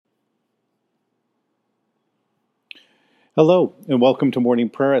Hello, and welcome to morning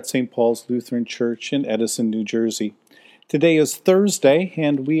prayer at St. Paul's Lutheran Church in Edison, New Jersey. Today is Thursday,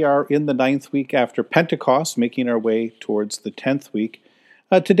 and we are in the 9th week after Pentecost, making our way towards the 10th week.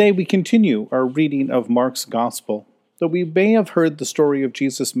 Today we continue our reading of Mark's Gospel. Though we may have heard the story of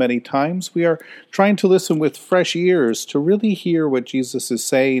Jesus many times, we are trying to listen with fresh ears to really hear what Jesus is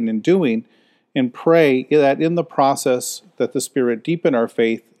saying and doing, and pray that in the process that the Spirit deepen our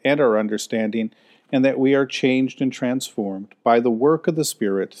faith and our understanding, and that we are changed and transformed by the work of the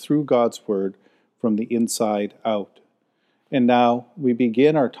Spirit through God's Word from the inside out. And now we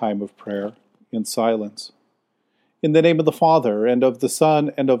begin our time of prayer in silence. In the name of the Father, and of the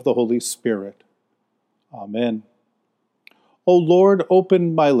Son, and of the Holy Spirit. Amen. O Lord,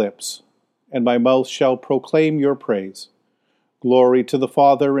 open my lips, and my mouth shall proclaim your praise. Glory to the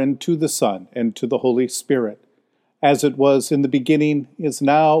Father, and to the Son, and to the Holy Spirit, as it was in the beginning, is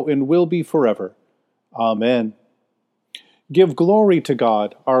now, and will be forever. Amen. Give glory to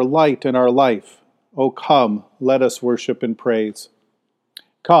God, our light and our life. O come, let us worship and praise.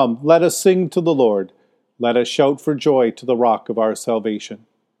 Come, let us sing to the Lord. Let us shout for joy to the rock of our salvation.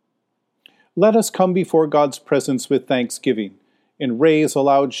 Let us come before God's presence with thanksgiving, and raise a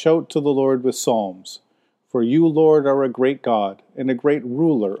loud shout to the Lord with psalms. For you, Lord, are a great God, and a great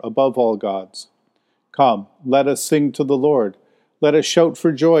ruler above all gods. Come, let us sing to the Lord. Let us shout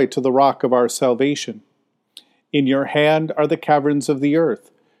for joy to the rock of our salvation. In your hand are the caverns of the earth.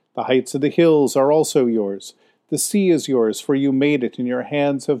 The heights of the hills are also yours. The sea is yours, for you made it, and your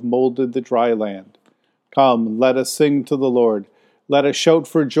hands have molded the dry land. Come, let us sing to the Lord. Let us shout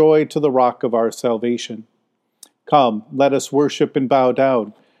for joy to the rock of our salvation. Come, let us worship and bow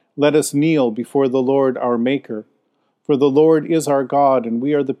down. Let us kneel before the Lord our Maker. For the Lord is our God, and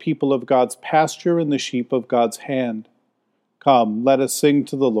we are the people of God's pasture and the sheep of God's hand. Come, let us sing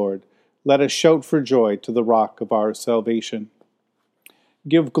to the Lord. Let us shout for joy to the rock of our salvation.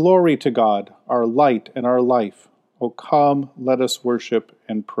 Give glory to God, our light and our life. O come, let us worship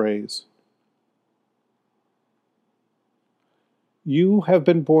and praise. You have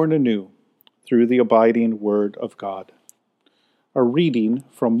been born anew through the abiding Word of God. A reading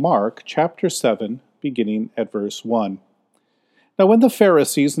from Mark chapter 7, beginning at verse 1. Now when the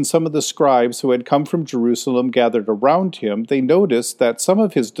Pharisees and some of the scribes who had come from Jerusalem gathered around him, they noticed that some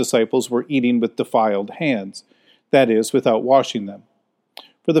of his disciples were eating with defiled hands, that is, without washing them.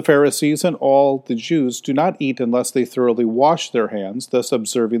 For the Pharisees and all the Jews do not eat unless they thoroughly wash their hands, thus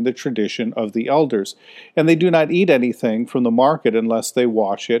observing the tradition of the elders. And they do not eat anything from the market unless they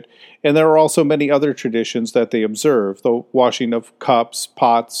wash it. And there are also many other traditions that they observe, the washing of cups,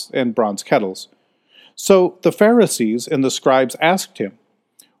 pots, and bronze kettles. So the Pharisees and the scribes asked him,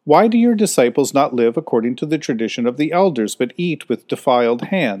 "Why do your disciples not live according to the tradition of the elders, but eat with defiled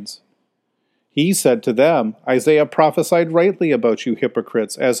hands?" He said to them, "Isaiah prophesied rightly about you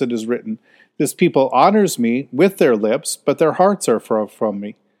hypocrites, as it is written, 'This people honors me with their lips, but their hearts are far from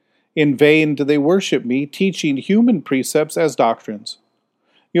me. In vain do they worship me, teaching human precepts as doctrines.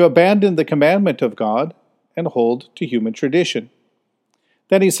 You abandon the commandment of God and hold to human tradition.'"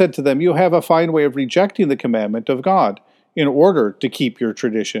 Then he said to them, "You have a fine way of rejecting the commandment of God, in order to keep your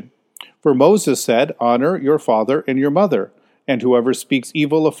tradition. For Moses said, 'Honor your father and your mother,' and whoever speaks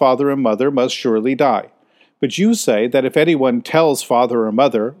evil of father and mother must surely die. But you say that if anyone tells father or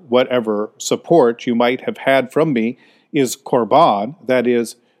mother, 'Whatever support you might have had from me is korban,' that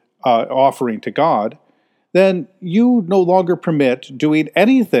is, offering to God, then you no longer permit doing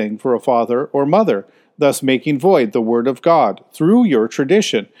anything for a father or mother, thus making void the word of God through your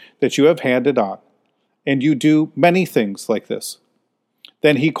tradition that you have handed on. And you do many things like this."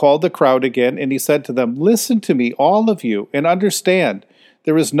 Then he called the crowd again, and he said to them, "Listen to me, all of you, and understand.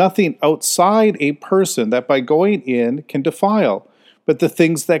 There is nothing outside a person that by going in can defile, but the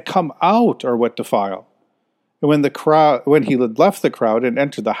things that come out are what defile." And when he had left the crowd and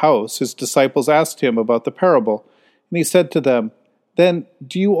entered the house, his disciples asked him about the parable. And he said to them, "Then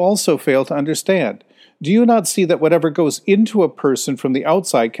do you also fail to understand? Do you not see that whatever goes into a person from the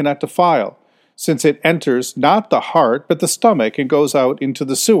outside cannot defile, since it enters not the heart, but the stomach, and goes out into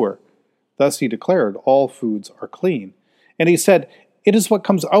the sewer?" Thus he declared, "All foods are clean." And he said, "It is what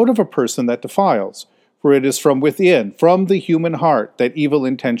comes out of a person that defiles, for it is from within, from the human heart, that evil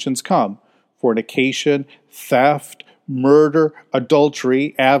intentions come: fornication, theft, murder,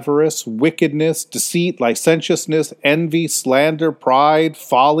 adultery, avarice, wickedness, deceit, licentiousness, envy, slander, pride,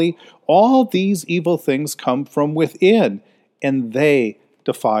 folly. All these evil things come from within, and they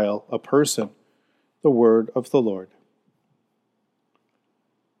defile a person." The word of the Lord.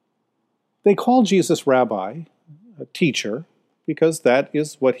 They call Jesus Rabbi, a teacher, because that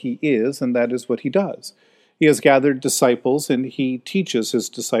is what he is and that is what he does. He has gathered disciples, and he teaches his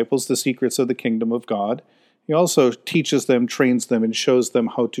disciples the secrets of the kingdom of God. He also teaches them, trains them, and shows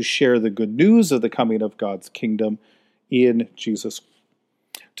them how to share the good news of the coming of God's kingdom in Jesus.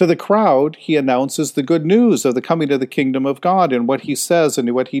 To the crowd, he announces the good news of the coming of the kingdom of God and what he says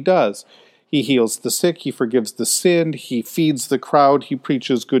and what he does. He heals the sick, he forgives the sin, he feeds the crowd, he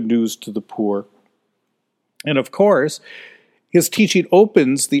preaches good news to the poor. And of course, his teaching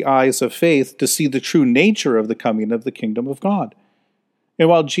opens the eyes of faith to see the true nature of the coming of the kingdom of God. And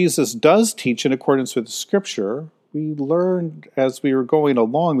while Jesus does teach in accordance with the Scripture, we learned as we were going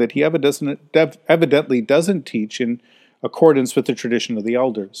along that he evidently doesn't teach in accordance with the tradition of the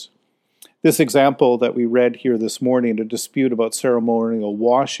elders. This example that we read here this morning, a dispute about ceremonial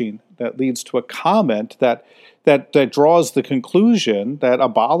washing, that leads to a comment that draws the conclusion that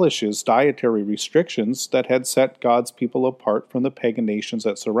abolishes dietary restrictions that had set God's people apart from the pagan nations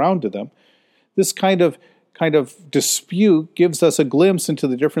that surrounded them. This kind of dispute gives us a glimpse into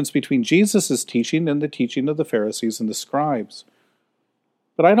the difference between Jesus' teaching and the teaching of the Pharisees and the scribes.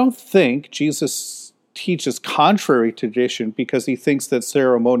 But I don't think Jesus teaches contrary to tradition because he thinks that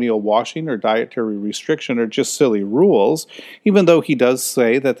ceremonial washing or dietary restriction are just silly rules, even though he does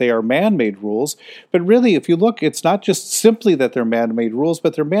say that they are man-made rules. But really, if you look, it's not just simply that they're man-made rules,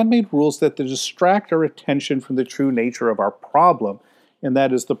 but they're man-made rules that distract our attention from the true nature of our problem, and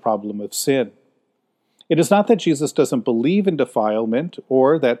that is the problem of sin. It is not that Jesus doesn't believe in defilement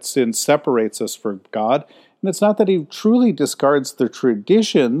or that sin separates us from God, and it's not that he truly discards the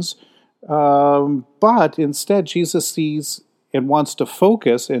traditions, but instead Jesus sees and wants to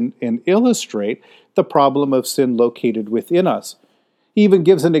focus and illustrate the problem of sin located within us. He even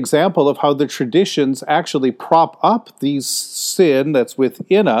gives an example of how the traditions actually prop up these sin that's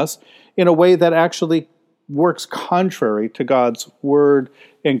within us in a way that actually works contrary to God's word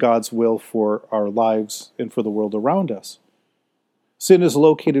and God's will for our lives and for the world around us. Sin is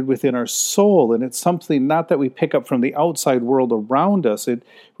located within our soul, and it's something not that we pick up from the outside world around us.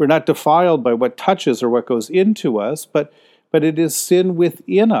 We're not defiled by what touches or what goes into us, but it is sin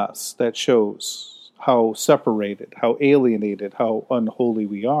within us that shows how separated, how alienated, how unholy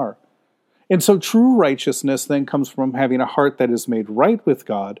we are. And so true righteousness then comes from having a heart that is made right with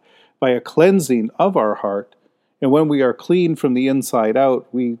God by a cleansing of our heart. And when we are clean from the inside out,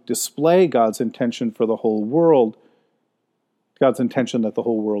 we display God's intention for the whole world, God's intention that the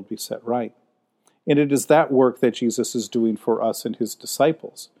whole world be set right. And it is that work that Jesus is doing for us and his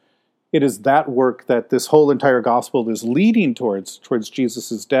disciples. It is that work that this whole entire gospel is leading towards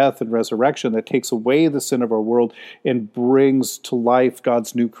Jesus' death and resurrection that takes away the sin of our world and brings to life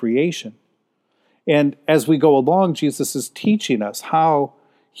God's new creation. And as we go along, Jesus is teaching us how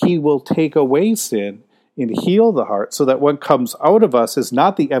he will take away sin and heal the heart so that what comes out of us is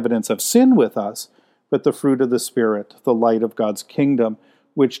not the evidence of sin with us, but the fruit of the Spirit, the light of God's kingdom,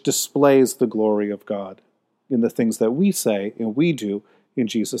 which displays the glory of God in the things that we say and we do in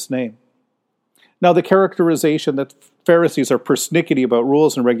Jesus' name. Now, the characterization that Pharisees are persnickety about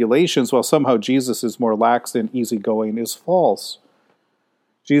rules and regulations while somehow Jesus is more lax and easygoing is false.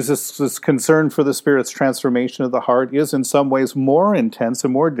 Jesus' concern for the Spirit's transformation of the heart is in some ways more intense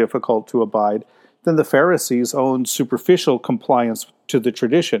and more difficult to abide than the Pharisees' own superficial compliance to the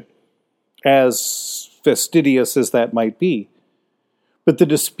tradition, as fastidious as that might be. But the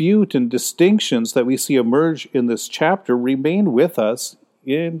dispute and distinctions that we see emerge in this chapter remain with us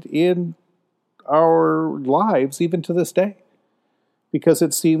in our lives even to this day, because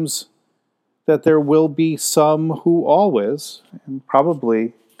it seems that there will be some who always, and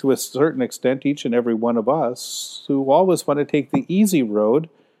probably to a certain extent each and every one of us, who always want to take the easy road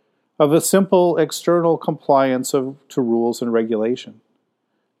of a simple external compliance to rules and regulation.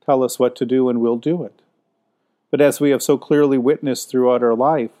 Tell us what to do and we'll do it. But as we have so clearly witnessed throughout our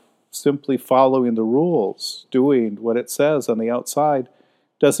life, simply following the rules, doing what it says on the outside,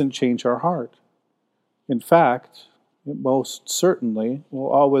 doesn't change our heart. In fact, it most certainly will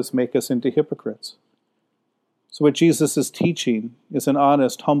always make us into hypocrites. So what Jesus is teaching is an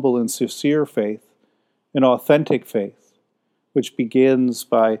honest, humble, and sincere faith, an authentic faith, which begins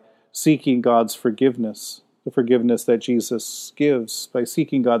by seeking God's forgiveness, the forgiveness that Jesus gives, by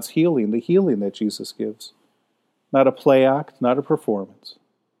seeking God's healing, the healing that Jesus gives. Not a play act, not a performance.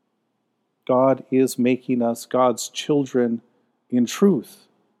 God is making us God's children in truth,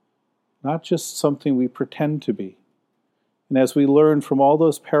 not just something we pretend to be. And as we learn from all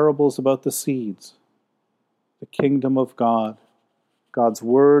those parables about the seeds, the kingdom of God, God's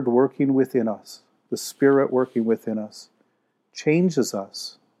word working within us, the Spirit working within us, changes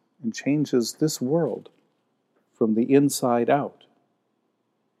us and changes this world from the inside out.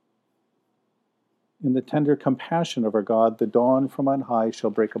 In the tender compassion of our God, the dawn from on high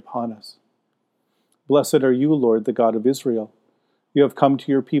shall break upon us. Blessed are you, Lord, the God of Israel. You have come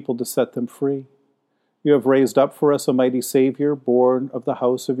to your people to set them free. You have raised up for us a mighty Savior, born of the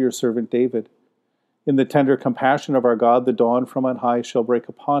house of your servant David. In the tender compassion of our God, the dawn from on high shall break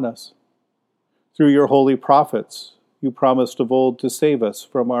upon us. Through your holy prophets, you promised of old to save us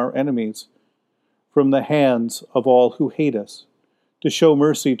from our enemies, from the hands of all who hate us, to show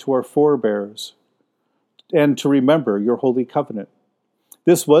mercy to our forebears, and to remember your holy covenant.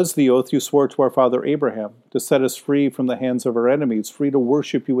 This was the oath you swore to our father Abraham, to set us free from the hands of our enemies, free to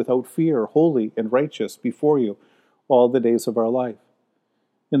worship you without fear, holy and righteous before you all the days of our life.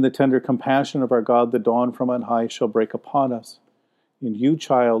 In the tender compassion of our God, the dawn from on high shall break upon us. And you,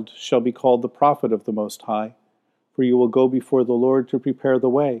 child, shall be called the prophet of the Most High, for you will go before the Lord to prepare the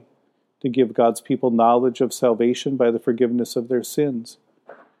way, to give God's people knowledge of salvation by the forgiveness of their sins.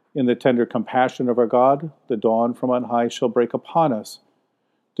 In the tender compassion of our God, the dawn from on high shall break upon us,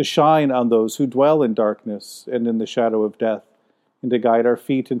 to shine on those who dwell in darkness and in the shadow of death, and to guide our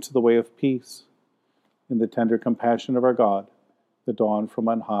feet into the way of peace. In the tender compassion of our God, the dawn from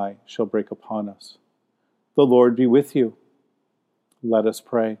on high shall break upon us. The Lord be with you. Let us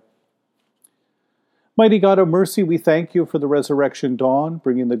pray. Mighty God of mercy, we thank you for the resurrection dawn,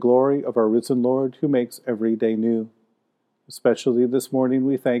 bringing the glory of our risen Lord, who makes every day new. Especially this morning,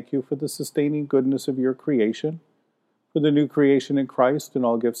 we thank you for the sustaining goodness of your creation, for the new creation in Christ and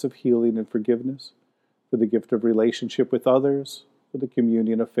all gifts of healing and forgiveness, for the gift of relationship with others, for the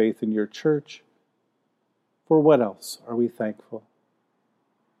communion of faith in your church. For what else are we thankful?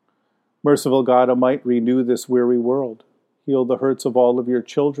 Merciful God, O might renew this weary world, heal the hurts of all of your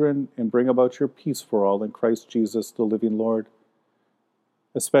children, and bring about your peace for all in Christ Jesus, the living Lord.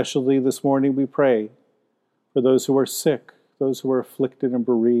 Especially this morning we pray for those who are sick, those who are afflicted and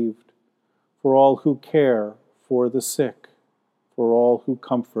bereaved, for all who care for the sick, for all who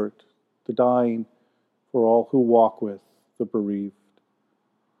comfort the dying, for all who walk with the bereaved.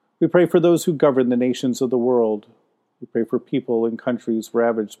 We pray for those who govern the nations of the world. We pray for people in countries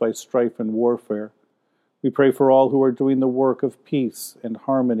ravaged by strife and warfare. We pray for all who are doing the work of peace and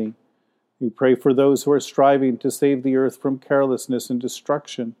harmony. We pray for those who are striving to save the earth from carelessness and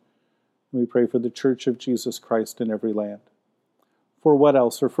destruction. We pray for the Church of Jesus Christ in every land. For what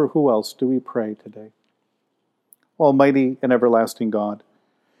else or for who else do we pray today? Almighty and everlasting God,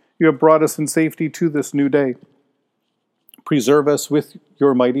 you have brought us in safety to this new day. Preserve us with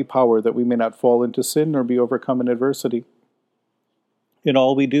your mighty power that we may not fall into sin nor be overcome in adversity. In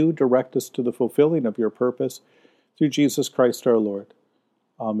all we do, direct us to the fulfilling of your purpose through Jesus Christ our Lord.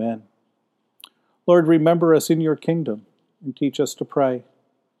 Amen. Lord, remember us in your kingdom and teach us to pray.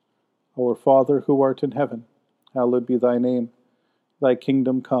 Our Father, who art in heaven, hallowed be thy name. Thy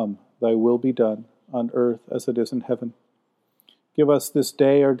kingdom come, thy will be done, on earth as it is in heaven. Give us this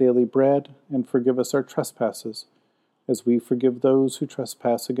day our daily bread, and forgive us our trespasses, as we forgive those who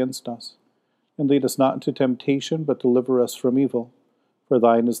trespass against us. And lead us not into temptation, but deliver us from evil. For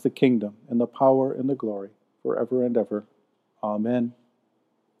thine is the kingdom, and the power, and the glory, forever and ever. Amen.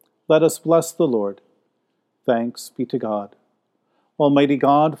 Let us bless the Lord. Thanks be to God. Almighty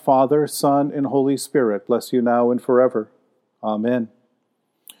God, Father, Son, and Holy Spirit, bless you now and forever. Amen.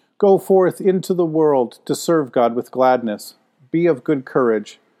 Go forth into the world to serve God with gladness. Be of good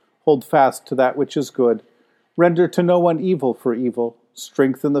courage. Hold fast to that which is good. Render to no one evil for evil.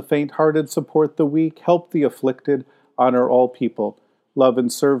 Strengthen the faint-hearted, support the weak, help the afflicted, honor all people. Love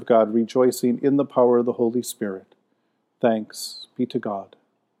and serve God, rejoicing in the power of the Holy Spirit. Thanks be to God.